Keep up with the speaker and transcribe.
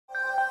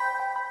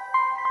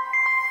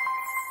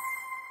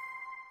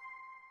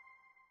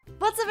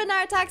What's up,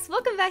 Narutox?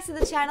 Welcome back to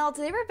the channel.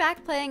 Today we're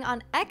back playing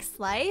on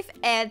X-Life,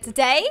 and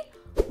today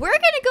we're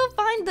gonna go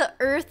find the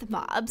Earth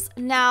mobs.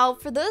 Now,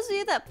 for those of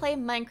you that play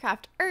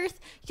Minecraft Earth,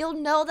 you'll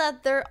know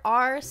that there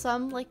are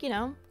some,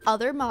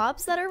 other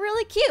mobs that are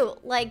really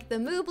cute, like the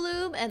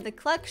moobloom and the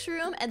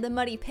cluckshroom and the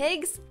muddy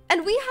pigs,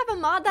 and we have a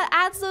mod that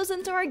adds those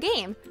into our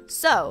game.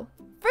 So,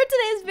 for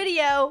today's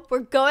video, we're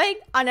going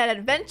on an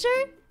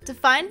adventure to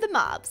find the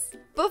mobs.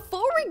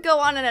 Before we go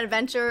on an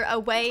adventure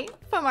away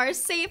from our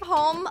safe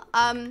home,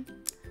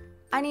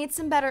 I need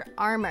some better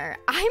armor.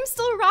 I'm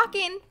still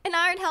rocking an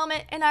iron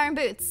helmet and iron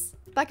boots.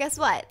 But guess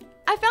what?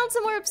 I found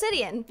some more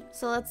obsidian.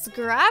 So let's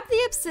grab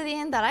the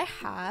obsidian that I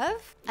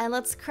have and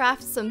let's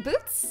craft some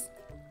boots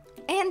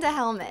and a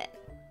helmet.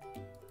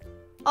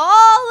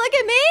 Oh, look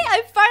at me!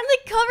 I finally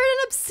covered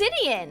an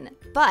obsidian.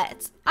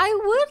 But I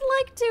would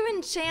like to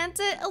enchant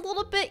it a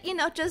little bit,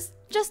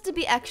 just to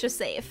be extra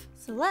safe.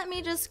 So let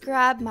me just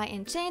grab my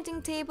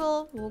enchanting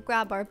table. We'll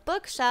grab our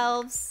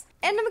bookshelves.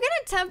 And I'm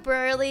gonna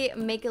temporarily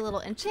make a little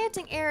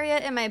enchanting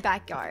area in my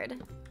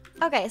backyard.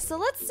 Okay, so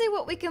let's see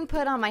what we can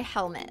put on my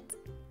helmet.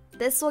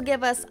 This will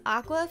give us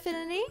aqua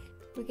affinity.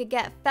 We could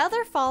get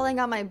feather falling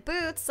on my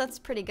boots. That's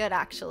pretty good,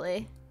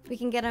 actually. We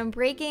can get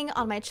unbreaking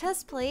on my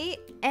chest plate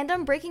and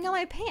unbreaking on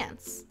my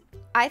pants.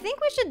 I think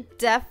we should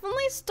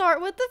definitely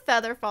start with the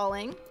feather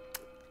falling.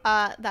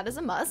 That is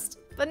a must.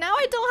 But now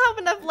I don't have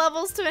enough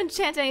levels to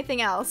enchant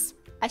anything else.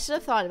 I should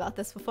have thought about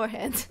this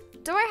beforehand.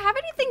 Do I have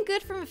anything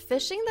good from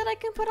fishing that I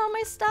can put on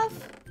my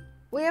stuff?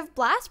 We have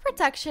blast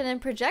protection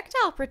and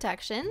projectile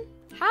protection.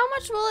 How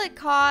much will it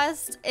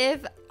cost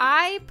if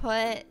I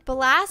put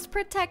blast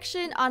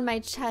protection on my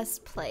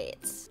chest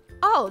plate?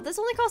 Oh, this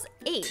only costs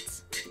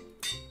 8.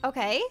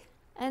 Okay.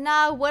 And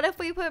what if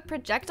we put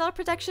projectile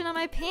protection on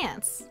my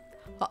pants?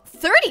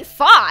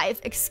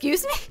 35?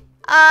 Excuse me?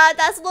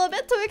 That's a little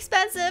bit too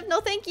expensive. No,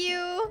 thank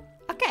you.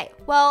 Okay,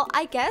 well,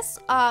 I guess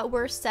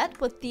we're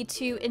set with the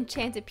 2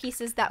 enchanted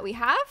pieces that we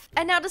have.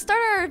 And now to start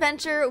our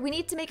adventure, we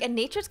need to make a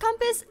nature's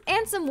compass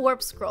and some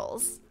warp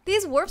scrolls.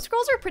 These warp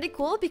scrolls are pretty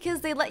cool because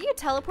they let you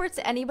teleport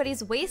to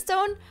anybody's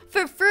waystone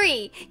for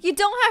free. You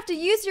don't have to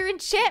use your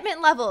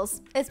enchantment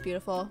levels. It's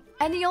beautiful.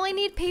 And you only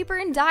need paper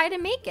and dye to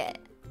make it.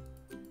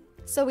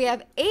 So we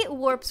have 8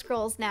 warp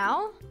scrolls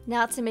now.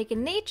 Now to make a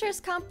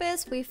nature's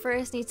compass, we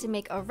first need to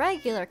make a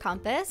regular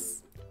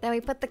compass. Then we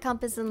put the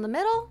compass in the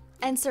middle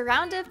and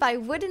surround it by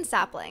wooden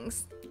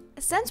saplings.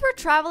 Since we're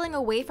traveling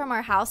away from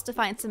our house to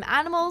find some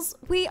animals,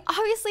 we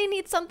obviously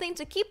need something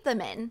to keep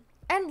them in.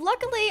 And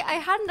luckily, I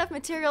had enough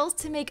materials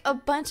to make a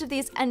bunch of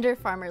these ender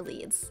farmer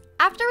leads.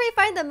 After we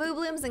find the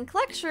mooblooms and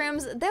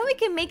cluckshrooms, then we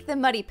can make the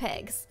muddy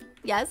pigs.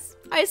 Yes,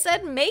 I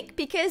said make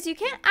because you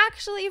can't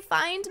actually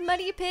find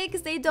muddy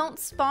pigs. They don't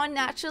spawn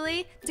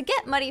naturally. To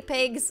get muddy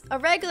pigs, a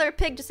regular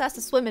pig just has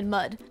to swim in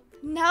mud.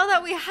 Now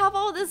that we have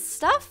all this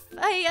stuff,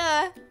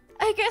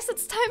 I guess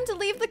it's time to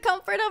leave the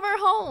comfort of our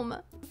home.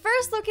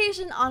 First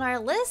location on our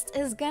list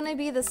is gonna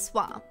be the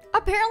swamp.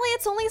 Apparently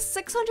it's only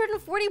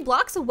 640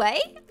 blocks away.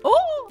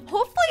 Oh,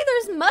 hopefully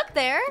there's mud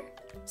there.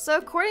 So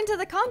according to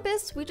the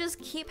compass, we just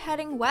keep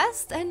heading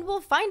west and we'll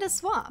find a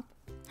swamp.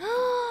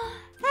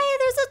 Hey,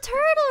 there's a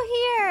turtle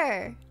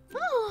here.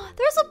 Oh,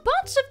 there's a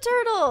bunch of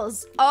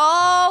turtles.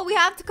 Oh, we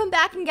have to come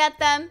back and get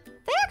them.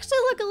 They actually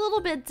look a little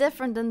bit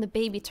different than the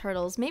baby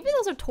turtles. Maybe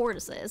those are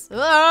tortoises.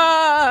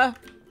 Ah!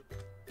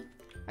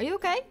 Are you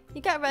okay?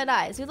 You got red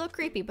eyes. You look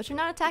creepy, but you're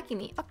not attacking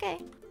me. Okay.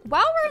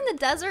 While we're in the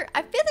desert,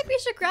 I feel like we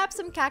should grab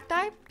some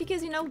cacti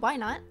because, why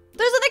not?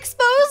 There's an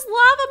exposed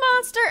lava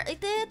monster.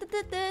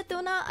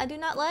 I do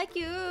not like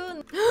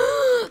you.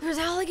 There's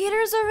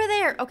alligators over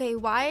there. Okay,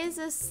 why is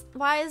this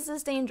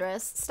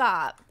dangerous?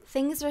 Stop.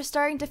 Things are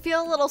starting to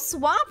feel a little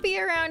swampy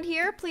around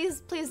here.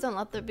 Please don't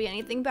let there be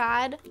anything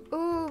bad.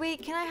 Ooh,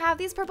 wait, can I have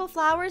these purple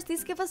flowers?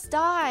 These give us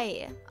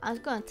dye. I'm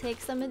gonna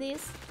take some of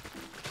these.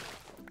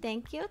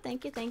 Thank you,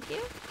 thank you, thank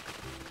you.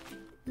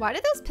 Why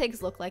do those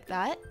pigs look like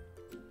that?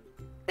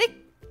 They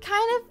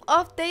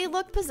they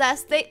look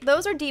possessed.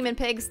 Those are demon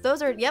pigs.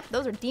 Those are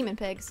demon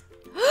pigs.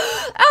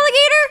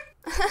 Alligator!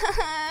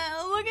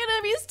 Look at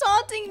him, he's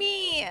taunting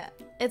me.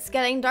 It's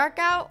getting dark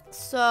out,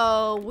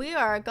 so we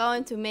are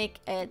going to make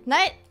it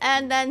night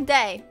and then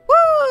day.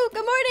 Woo,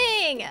 good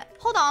morning.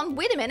 Hold on,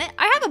 wait a minute.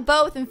 I have a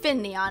bow with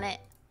infinity on it.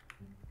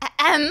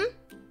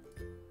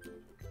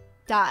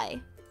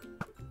 Die.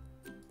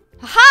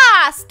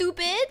 Ha!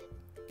 Stupid!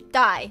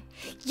 Die.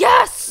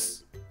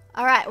 Yes!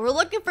 Alright, we're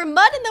looking for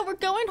mud and then we're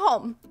going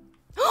home.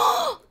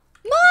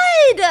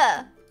 Mud!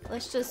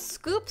 Let's just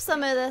scoop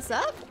some of this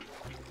up.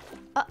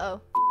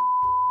 Uh-oh.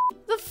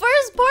 The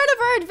first part of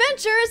our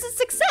adventure is a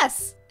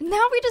success.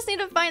 Now we just need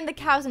to find the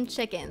cows and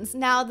chickens.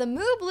 Now the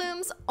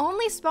mooblooms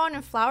only spawn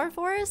in flower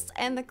forests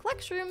and the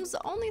cluckshrooms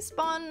only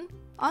spawn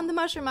on the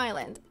mushroom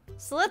island.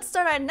 So let's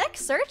start our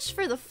next search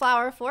for the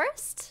flower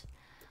forest.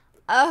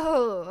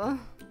 Oh.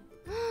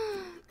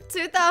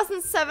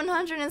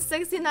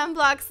 2,769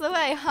 blocks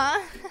away,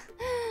 huh?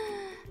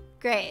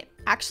 Great.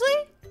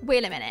 Actually,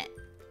 wait a minute.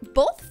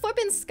 Both fwhip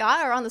and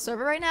Scott are on the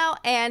server right now,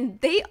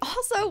 and they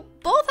also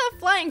both have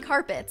flying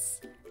carpets.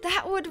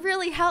 That would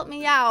really help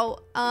me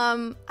out.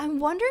 I'm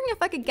wondering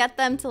if I could get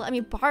them to let me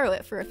borrow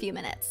it for a few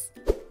minutes.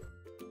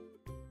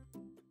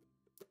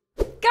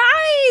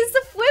 Guys,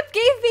 the fwhip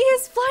gave me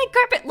his flying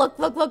carpet. Look,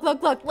 look, look,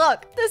 look, look,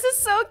 look. This is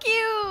so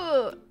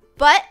cute.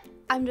 But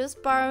I'm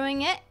just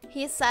borrowing it.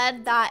 He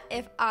said that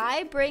if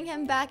I bring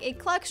him back a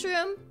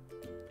cluckshroom,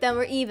 then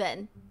we're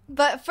even.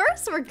 But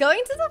first, we're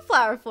going to the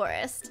flower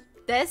forest.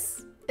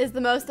 This is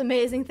the most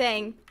amazing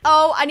thing.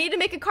 Oh, I need to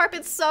make a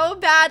carpet so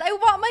bad. I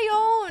want my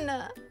own.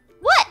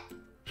 What?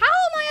 How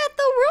am I at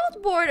the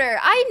world border?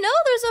 I know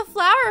there's a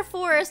flower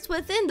forest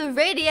within the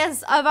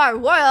radius of our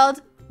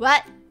world.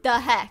 What the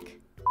heck?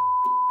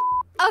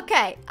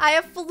 Okay, I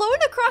have flown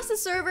across the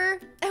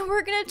server and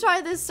we're gonna try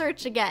this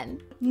search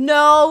again.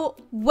 No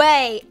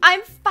way.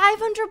 I'm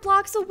 500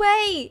 blocks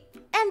away.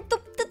 And the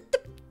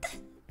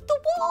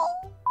wall.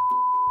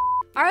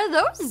 Are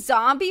those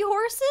zombie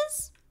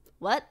horses?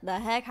 What the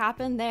heck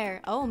happened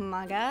there? Oh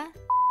my god.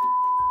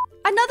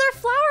 Another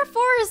flower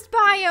forest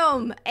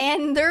biome.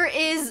 And there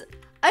is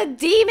a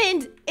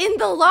demon in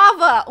the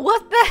lava.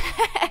 What the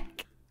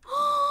heck?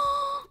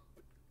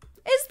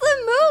 It's the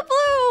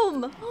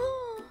moobloom.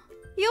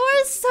 You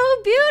are so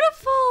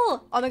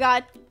beautiful. Oh my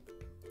god.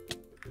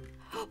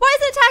 Why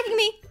is it attacking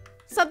me?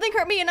 Something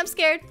hurt me and I'm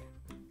scared.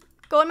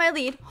 Go in my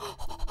lead.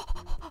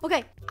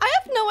 Okay, I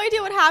have no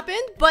idea what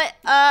happened, but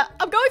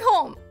I'm going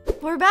home.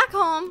 We're back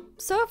home.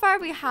 So far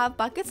we have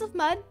buckets of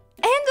mud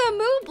and a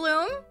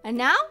moobloom. And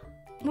now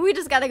we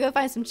just gotta go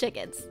find some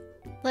chickens.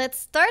 Let's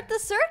start the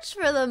search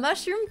for the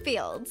mushroom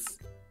fields.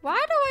 Why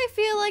do I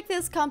feel like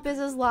this compass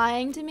is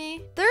lying to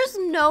me? There's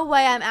no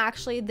way I'm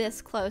actually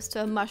this close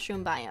to a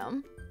mushroom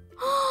biome.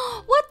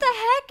 What the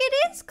heck?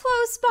 It is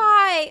close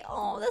by.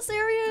 Oh, this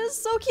area is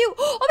so cute.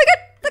 Oh my god,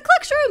 the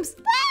cluckshrooms.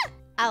 Ah!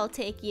 I'll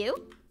take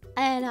you,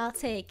 and I'll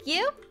take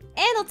you,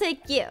 and I'll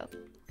take you.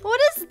 What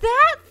is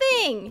that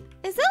thing?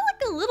 Is that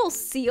like a little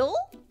seal?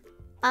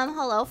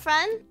 Hello,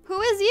 friend.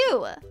 Who is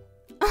you?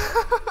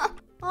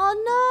 Oh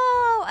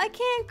no, I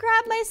can't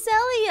grab my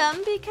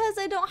Celium because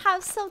I don't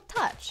have Silk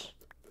Touch.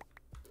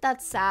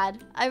 That's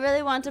sad. I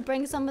really want to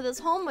bring some of this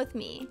home with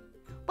me.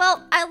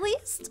 Well, at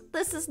least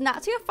this is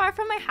not too far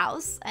from my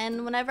house,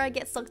 and whenever I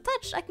get Silk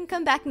Touch, I can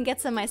come back and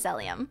get some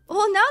mycelium.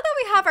 Well, now that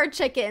we have our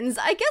chickens,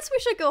 I guess we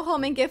should go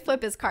home and give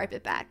Fwhip his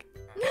carpet back.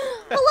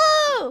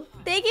 Hello!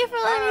 Thank you for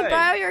letting me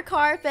borrow your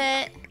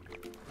carpet.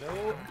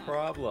 No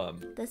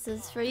problem. This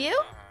is for you,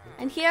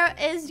 and here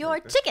is your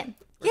chicken.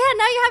 Yeah,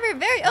 now you have your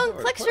very own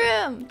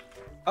cluckshroom.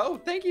 Oh,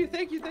 thank you,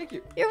 thank you, thank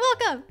you. You're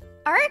welcome.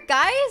 All right,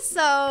 guys,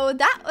 so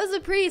that was a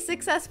pretty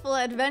successful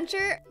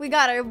adventure. We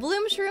got our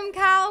bloom shroom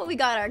cow, we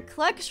got our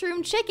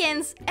cluckshroom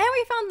chickens, and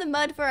we found the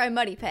mud for our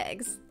muddy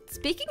pigs.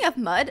 Speaking of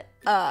mud,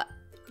 I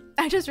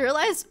just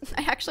realized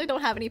I actually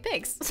don't have any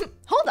pigs.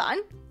 Hold on.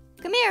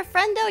 Come here,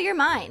 friendo, you're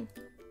mine.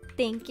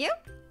 Thank you.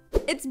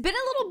 It's been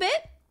a little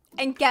bit,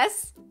 and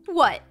guess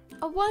what?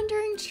 A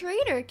wandering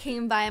trader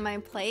came by my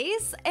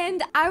place,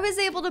 and I was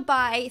able to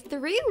buy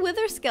 3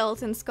 wither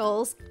skeleton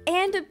skulls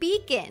and a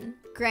beacon.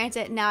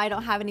 Granted, now I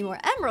don't have any more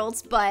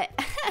emeralds, but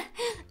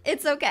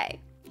it's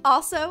okay.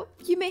 Also,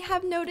 you may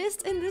have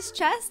noticed in this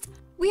chest,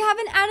 we have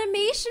an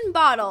animation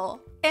bottle.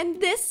 And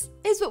this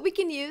is what we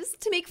can use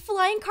to make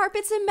flying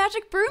carpets and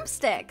magic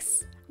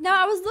broomsticks.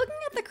 Now, I was looking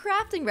at the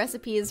crafting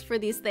recipes for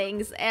these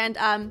things, and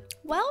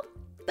well,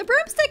 the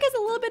broomstick is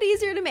a little bit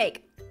easier to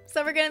make.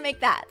 So we're gonna make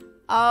that.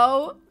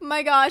 Oh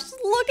my gosh,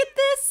 look at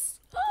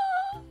this.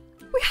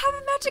 We have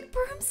a magic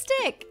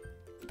broomstick,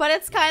 but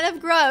it's kind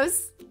of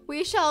gross.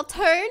 We shall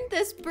turn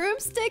this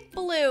broomstick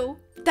blue.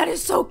 That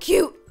is so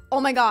cute. Oh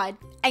my god.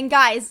 And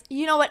guys,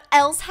 you know what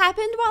else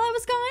happened while I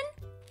was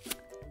gone?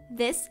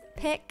 This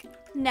pick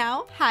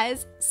now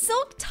has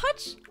Silk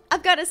Touch.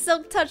 I've got a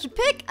Silk Touch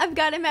pick, I've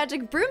got a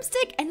magic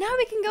broomstick, and now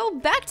we can go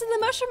back to the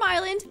Mushroom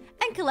Island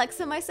and collect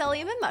some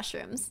mycelium and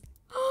mushrooms.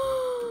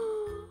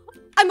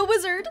 I'm a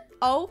wizard.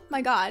 Oh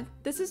my god,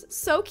 this is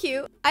so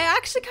cute. I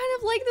actually kind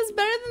of like this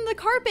better than the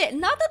carpet.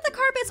 Not that the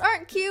carpets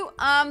aren't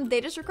cute, they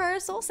just require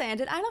soul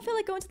sand, and I don't feel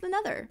like going to the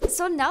nether.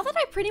 So now that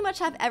I pretty much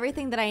have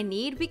everything that I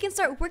need, we can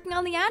start working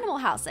on the animal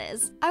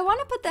houses. I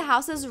want to put the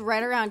houses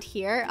right around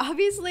here.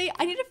 Obviously,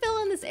 I need to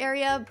fill in this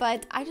area,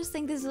 but I just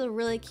think this is a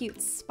really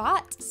cute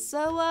spot.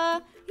 So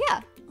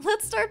yeah,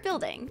 let's start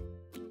building.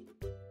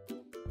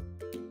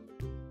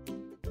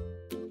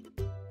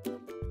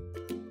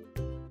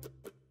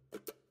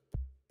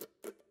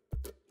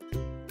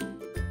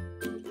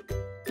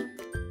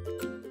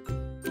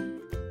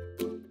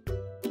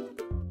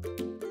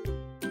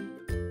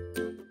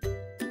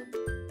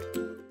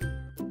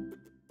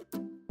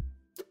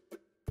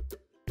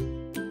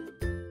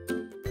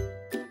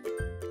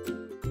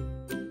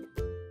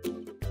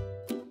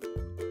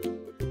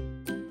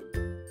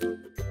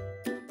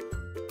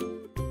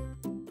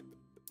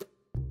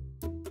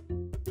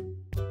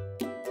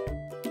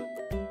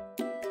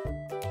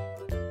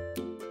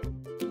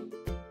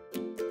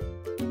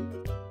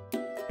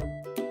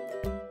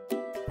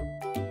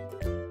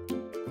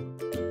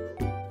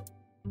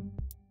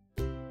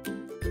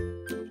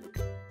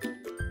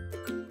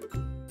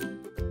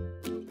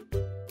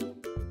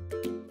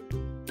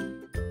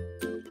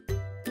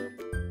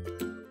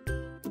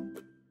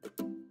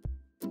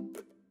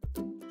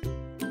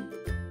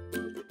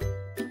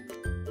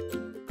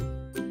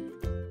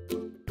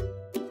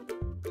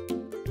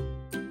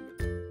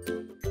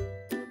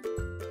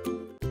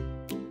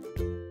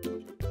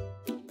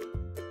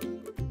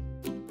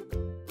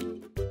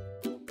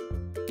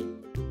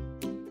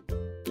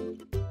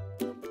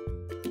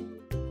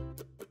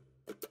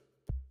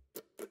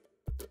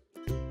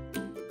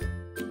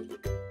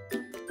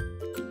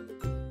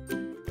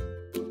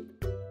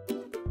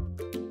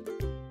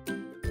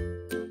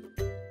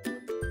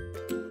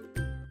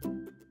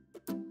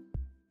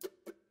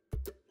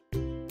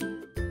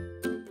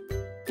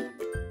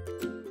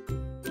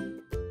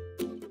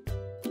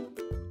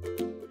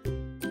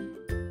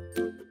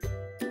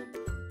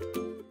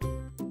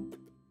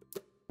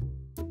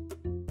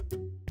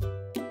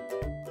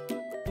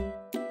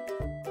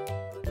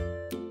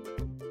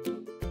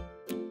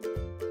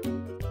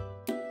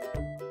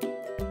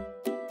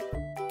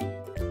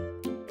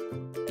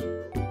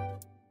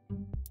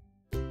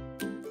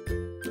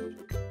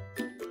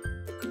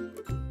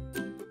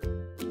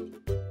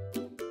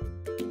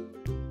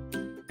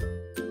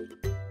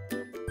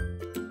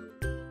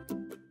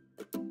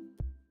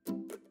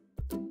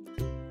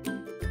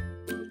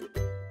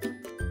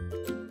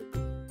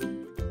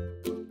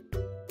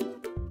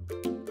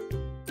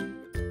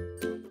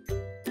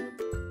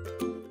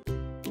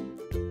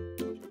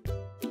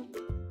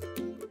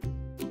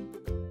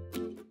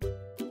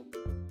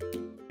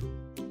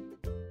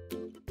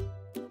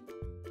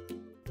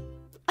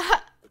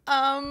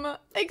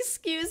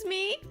 Excuse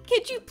me?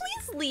 Could you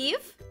please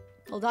leave?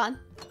 Hold on.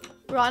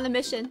 We're on a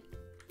mission.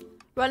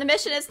 We're on a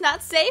mission, it's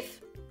not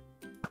safe.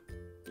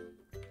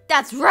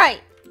 That's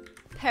right!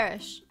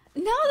 Perish.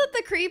 Now that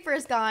the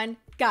creeper's gone,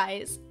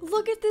 guys,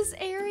 look at this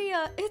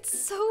area. It's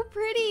so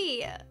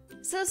pretty.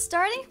 So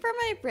starting from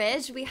my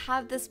bridge, we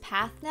have this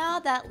path now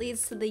that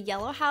leads to the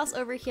yellow house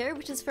over here,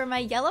 which is for my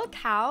yellow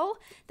cow.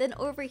 Then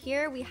over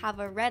here, we have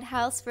a red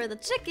house for the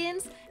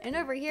chickens. And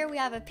over here, we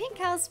have a pink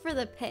house for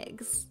the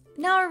pigs.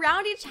 Now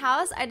around each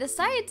house, I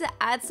decided to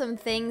add some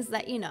things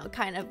that, you know,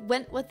 kind of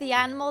went with the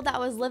animal that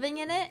was living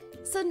in it.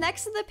 So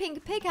next to the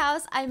pink pig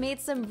house, I made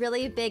some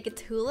really big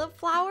tulip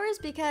flowers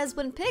because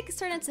when pigs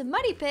turn into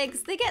muddy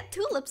pigs, they get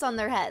tulips on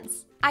their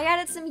heads. I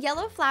added some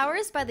yellow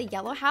flowers by the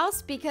yellow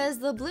house because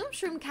the bloom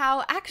shroom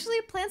cow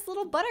actually plants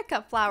little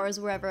buttercup flowers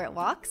wherever it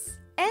walks.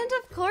 And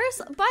of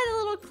course, by the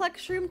little cluck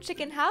shroom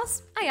chicken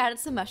house, I added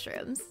some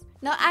mushrooms.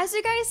 Now, as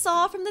you guys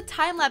saw from the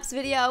time-lapse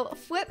video,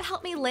 fwhip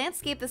helped me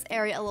landscape this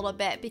area a little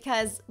bit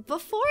because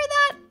before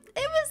that,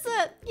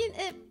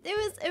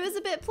 it was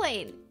a bit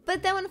plain.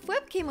 But then when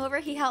fwhip came over,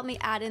 he helped me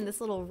add in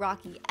this little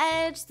rocky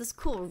edge, this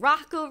cool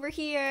rock over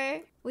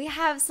here. We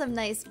have some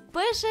nice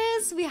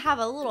bushes. We have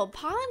a little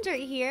pond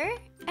right here.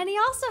 And he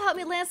also helped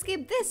me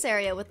landscape this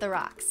area with the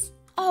rocks.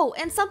 Oh,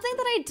 and something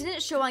that I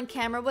didn't show on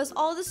camera was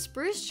all the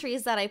spruce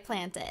trees that I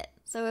planted.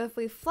 So if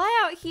we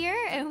fly out here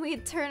and we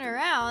turn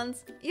around,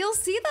 you'll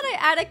see that I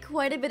added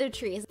quite a bit of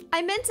trees.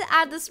 I meant to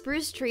add the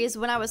spruce trees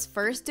when I was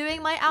first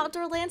doing my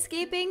outdoor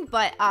landscaping,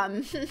 but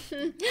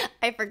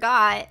I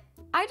forgot.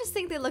 I just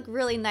think they look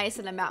really nice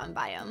in a mountain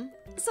biome.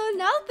 So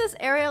now that this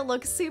area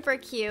looks super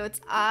cute,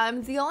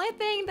 the only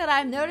thing that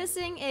I'm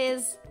noticing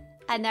is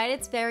at night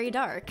it's very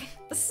dark.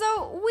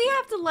 So we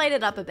have to light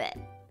it up a bit.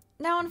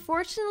 Now,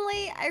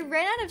 unfortunately, I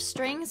ran out of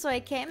string, so I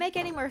can't make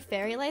any more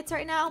fairy lights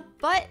right now,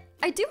 but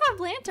I do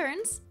have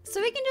lanterns. So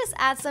we can just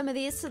add some of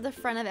these to the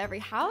front of every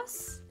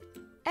house.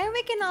 And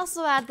we can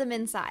also add them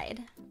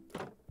inside.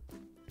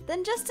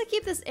 Then just to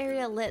keep this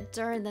area lit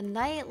during the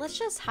night, let's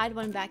just hide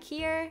one back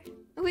here.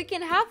 We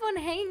can have one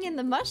hanging in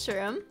the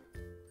mushroom.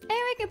 And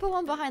we can put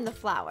one behind the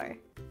flower.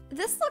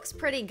 This looks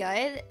pretty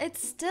good.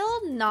 It's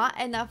still not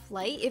enough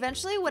light.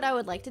 Eventually what I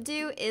would like to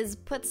do is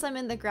put some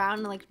in the ground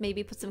and like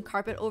maybe put some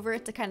carpet over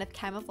it to kind of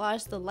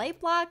camouflage the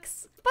light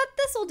blocks. But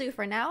this will do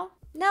for now.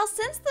 Now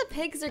since the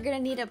pigs are gonna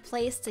need a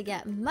place to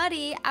get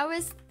muddy, I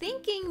was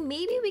thinking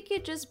maybe we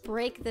could just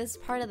break this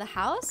part of the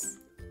house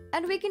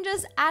and we can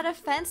just add a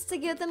fence to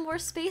give them more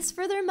space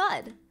for their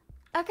mud.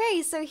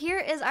 Okay, so here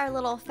is our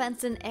little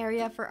fenced-in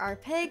area for our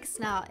pigs.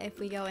 Now, if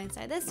we go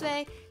inside this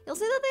way, you'll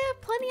see that they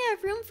have plenty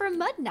of room for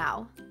mud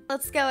now.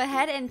 Let's go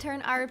ahead and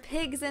turn our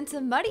pigs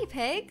into muddy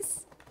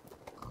pigs.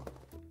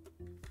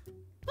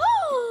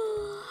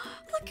 Oh,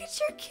 look at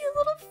your cute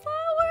little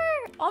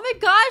flower. Oh my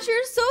gosh,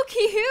 you're so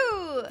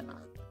cute.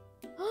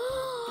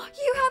 Oh,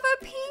 you have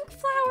a pink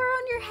flower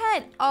on your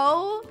head.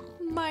 Oh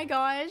my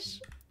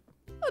gosh,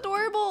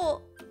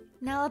 adorable.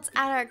 Now let's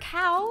add our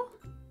cow.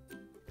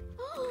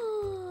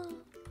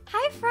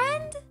 Hi,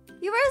 friend.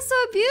 You are so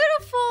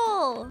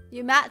beautiful.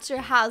 You match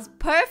your house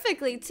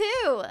perfectly,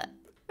 too.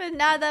 But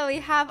now that we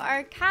have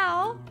our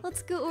cow,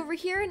 let's go over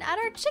here and add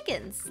our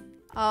chickens.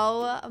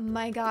 Oh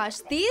my gosh.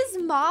 These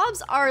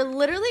mobs are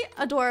literally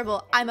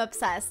adorable. I'm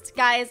obsessed.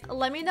 Guys,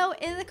 let me know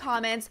in the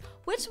comments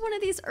which one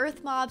of these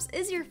earth mobs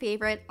is your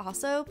favorite.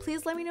 Also,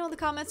 please let me know in the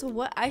comments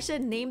what I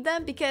should name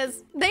them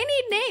because they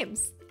need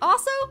names.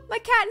 Also, my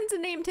cat needs a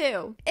name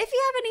too. If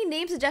you have any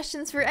name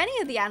suggestions for any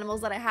of the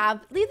animals that I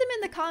have, leave them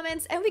in the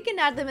comments and we can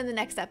add them in the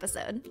next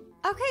episode.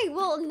 Okay,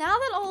 well, now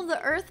that all of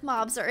the earth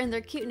mobs are in their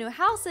cute new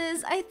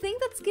houses, I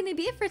think that's gonna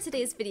be it for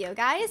today's video,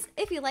 guys.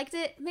 If you liked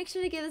it, make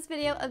sure to give this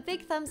video a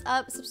big thumbs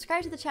up,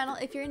 subscribe to the channel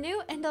if you're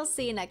new, and I'll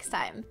see you next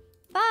time.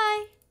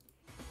 Bye!